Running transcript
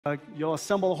You'll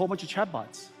assemble a whole bunch of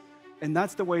chatbots. And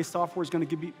that's the way software is going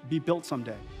to be built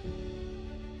someday.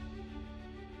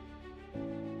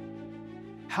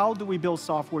 How do we build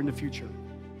software in the future?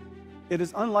 It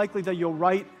is unlikely that you'll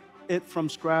write it from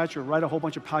scratch or write a whole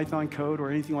bunch of Python code or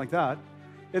anything like that.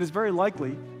 It is very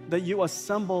likely that you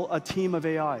assemble a team of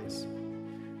AIs.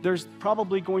 There's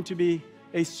probably going to be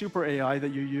a super AI that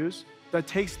you use that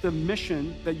takes the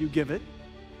mission that you give it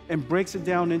and breaks it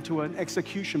down into an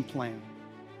execution plan.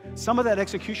 Some of that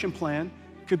execution plan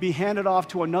could be handed off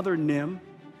to another NIM.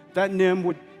 That NIM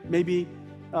would maybe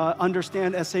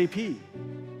understand SAP.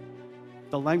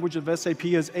 The language of SAP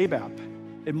is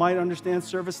ABAP. It might understand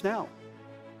ServiceNow.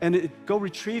 And it go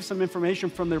retrieve some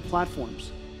information from their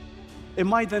platforms. It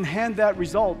might then hand that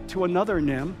result to another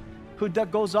NIM who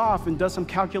goes off and does some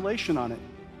calculation on it.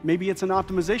 Maybe it's an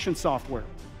optimization software,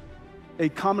 a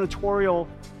combinatorial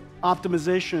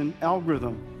optimization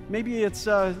algorithm. Maybe it's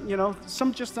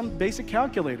just some basic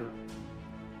calculator.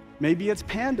 Maybe it's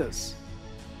pandas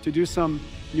to do some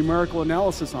numerical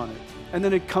analysis on it. And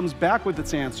then it comes back with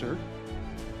its answer,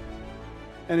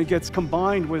 and it gets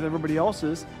combined with everybody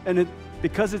else's, and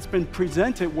because it's been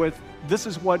presented with this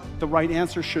is what the right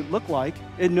answer should look like,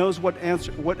 it knows what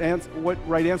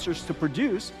right answers to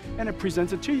produce, and it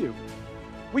presents it to you.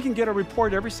 We can get a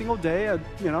report every single day at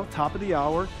top of the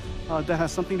hour that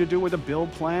has something to do with a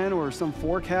build plan or some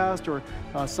forecast or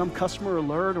some customer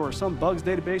alert or some bugs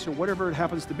database or whatever it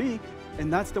happens to be,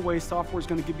 and that's the way software is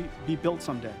going to be built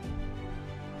someday.